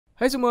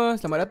Hai semua,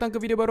 selamat datang ke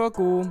video baru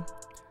aku.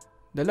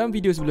 Dalam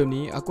video sebelum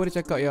ni, aku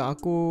ada cakap yang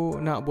aku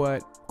nak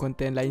buat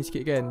konten lain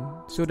sikit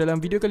kan. So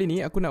dalam video kali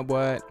ni, aku nak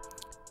buat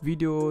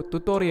video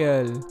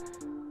tutorial.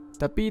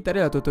 Tapi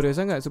tak adalah tutorial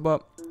sangat sebab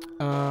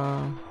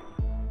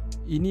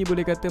ini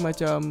boleh kata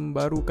macam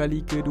baru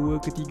kali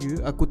kedua,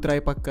 ketiga aku try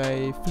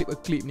pakai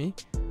Flipaclip ni.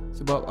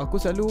 Sebab aku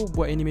selalu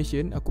buat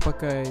animation, aku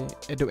pakai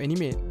Adobe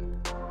Animate.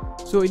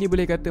 So ini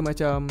boleh kata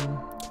macam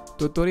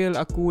tutorial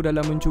aku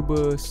dalam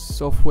mencuba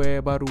software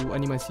baru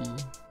animasi.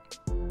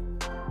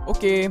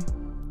 Okay,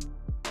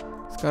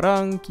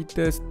 sekarang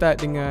kita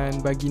start dengan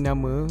bagi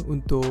nama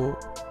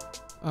untuk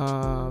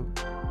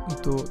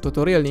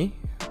tutorial ni.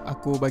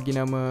 Aku bagi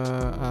nama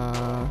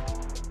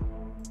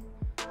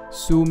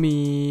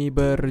Sumi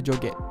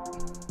berjoget.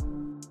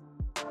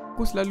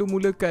 Aku selalu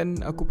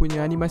mulakan aku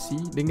punya animasi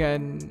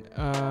dengan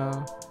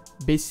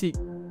basic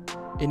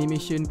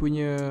animation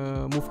punya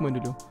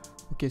movement dulu.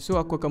 Okay, so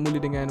aku akan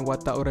mula dengan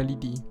watak orang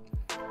lidi.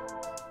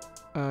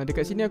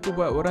 Dekat sini aku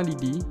buat orang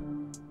lidi,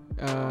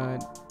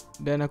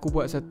 dan aku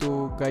buat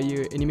satu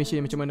gaya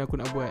animation macam mana aku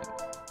nak buat.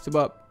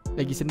 Sebab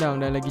lagi senang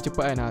dan lagi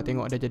cepat kan.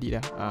 Tengok dah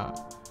jadi dah.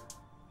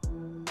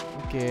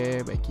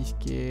 Okay, baiki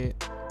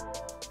sikit.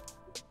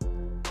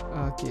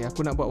 Okay,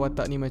 aku nak buat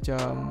watak ni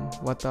macam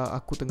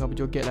watak aku tengah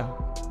berjoget lah.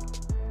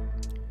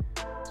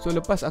 So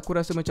lepas aku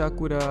rasa macam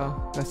aku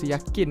dah rasa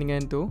yakin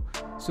dengan tu,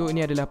 so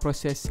ini adalah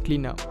proses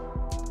clean up.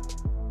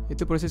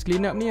 Itu proses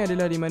clean up ni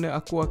adalah di mana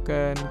aku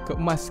akan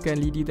kemaskan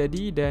lidi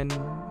tadi dan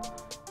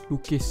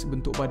lukis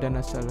bentuk badan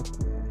asal aku.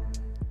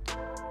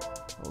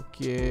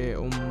 Okay,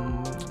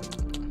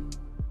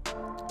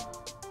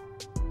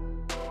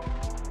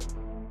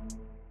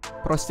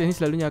 proses ni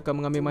selalunya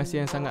akan mengambil masa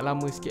yang sangat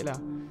lama sikit lah.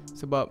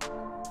 Sebab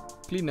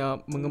clean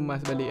up,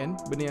 mengemas balik kan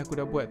benda yang aku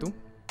dah buat tu.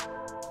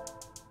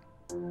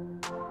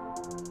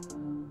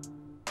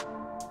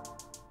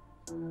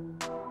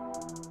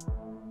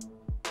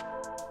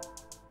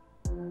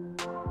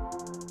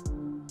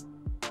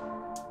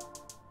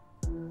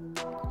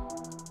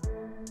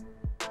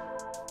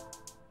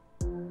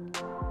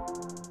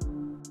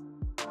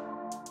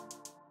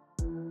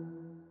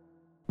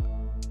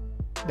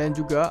 Dan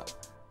juga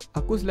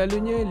aku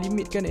selalunya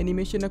limitkan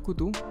animation aku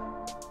tu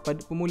pada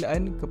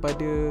permulaan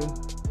kepada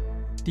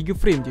 3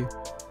 frame je.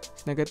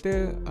 Senang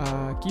kata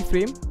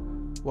keyframe,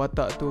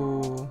 watak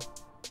tu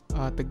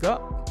tegak,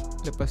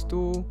 lepas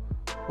tu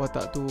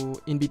watak tu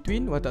in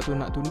between, watak tu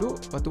nak tunduk,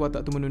 lepas tu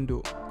watak tu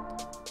menunduk.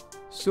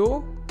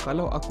 So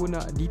kalau aku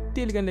nak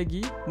detailkan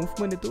lagi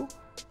movement dia tu,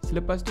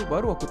 selepas tu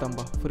baru aku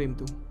tambah frame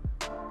tu.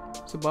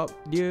 Sebab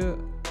dia,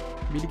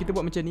 bila kita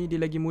buat macam ni,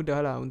 dia lagi mudah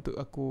lah untuk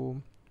aku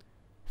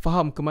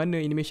faham ke mana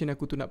animation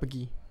aku tu nak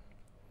pergi.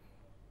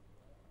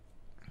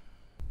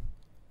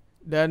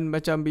 Dan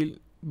macam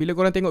bila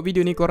korang tengok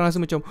video ni, korang rasa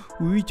macam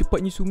ui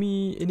cepatnya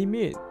Sumi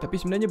animate. Tapi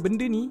sebenarnya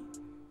benda ni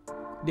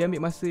dia ambil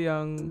masa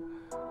yang,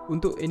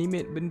 untuk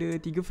animate benda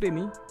 3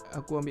 frame ni,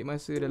 aku ambil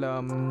masa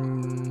dalam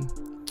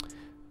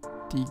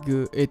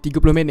 30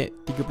 minit.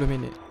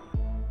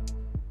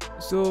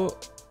 So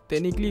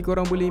technically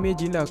korang boleh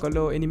imagine lah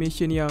kalau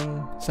animation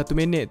yang 1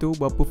 minit tu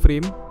berapa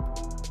frame.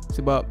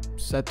 Sebab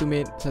 1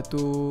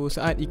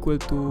 saat equal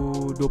to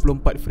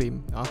 24 frame.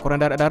 Korang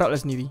darab-darab lah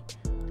sendiri.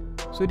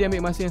 So dia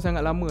ambil masa yang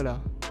sangat lama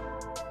lah.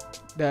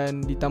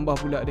 Dan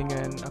ditambah pula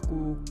dengan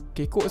aku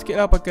kekok sikit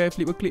lah pakai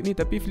Flipaclip ni.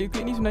 Tapi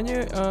Flipaclip ni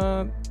sebenarnya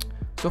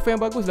software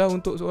yang bagus lah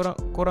untuk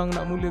korang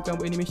nak mulakan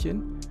buat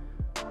animation,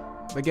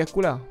 bagi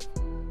aku lah.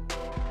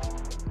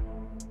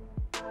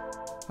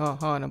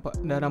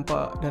 Dah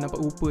nampak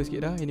rupa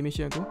sikit dah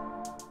animation aku.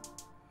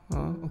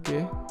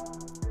 Okay.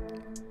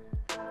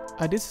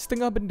 Ada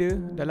setengah benda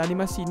dalam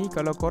animasi ni,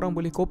 kalau korang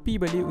boleh copy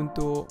balik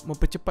untuk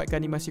mempercepatkan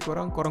animasi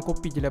korang, korang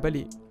copy je lah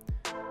balik.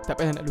 Tak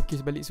payah nak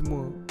lukis balik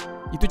semua.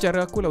 Itu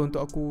cara aku lah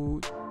untuk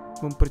aku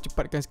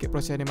mempercepatkan sikit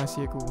proses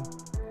animasi aku.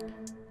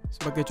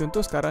 Sebagai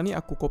contoh, sekarang ni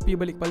aku copy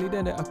balik kepala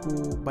dia dan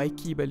aku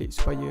baiki balik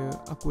supaya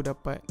aku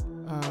dapat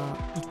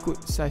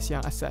ikut size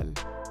yang asal.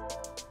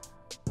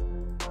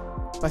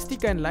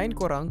 Pastikan line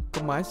korang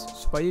kemas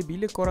supaya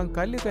bila korang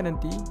colourkan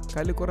nanti,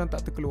 colour korang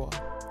tak terkeluar.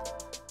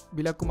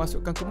 Bila aku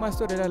masukkan kemas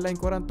tu adalah line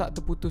korang tak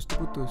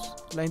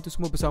terputus-terputus. Line tu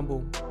semua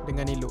bersambung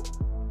dengan elok.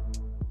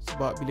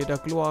 Sebab bila dah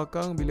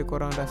keluarkan, bila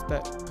korang dah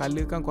start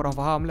colourkan, korang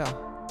faham lah.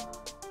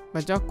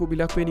 Macam aku,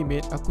 bila aku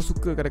animate, aku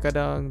suka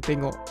kadang-kadang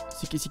tengok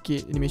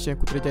sikit-sikit animation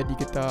aku terjadi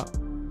ke tak.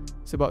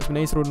 Sebab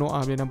sebenarnya seronok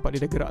lah bila nampak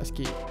dia dah gerak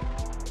sikit.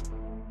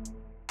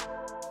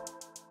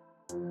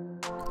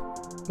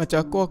 Macam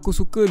aku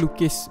suka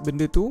lukis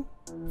benda tu.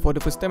 For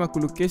the first time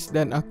aku lukis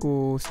dan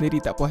aku sendiri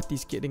tak puas hati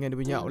sikit dengan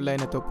dia punya outline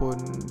ataupun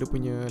dia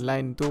punya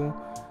line tu.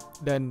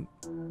 Dan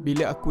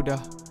bila aku dah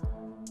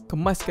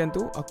kemaskan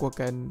tu, aku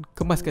akan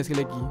kemaskan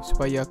sekali lagi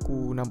supaya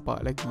aku nampak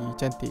lagi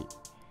cantik.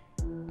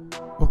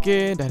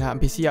 Okay, dah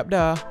nak hampir siap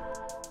dah.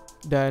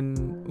 Dan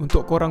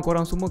untuk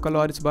korang-korang semua,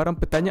 kalau ada sebarang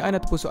pertanyaan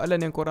ataupun soalan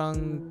yang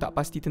korang tak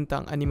pasti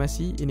tentang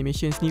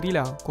animation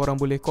sendirilah, korang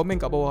boleh komen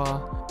kat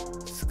bawah.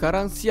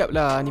 Sekarang siap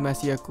lah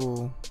animasi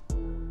aku.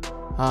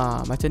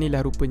 Macam ni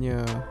lah rupanya,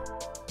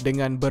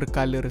 dengan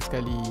bercolor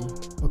sekali.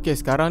 Okay,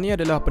 sekarang ni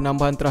adalah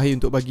penambahan terakhir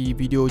untuk bagi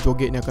video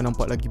joget ni akan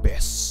nampak lagi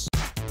best.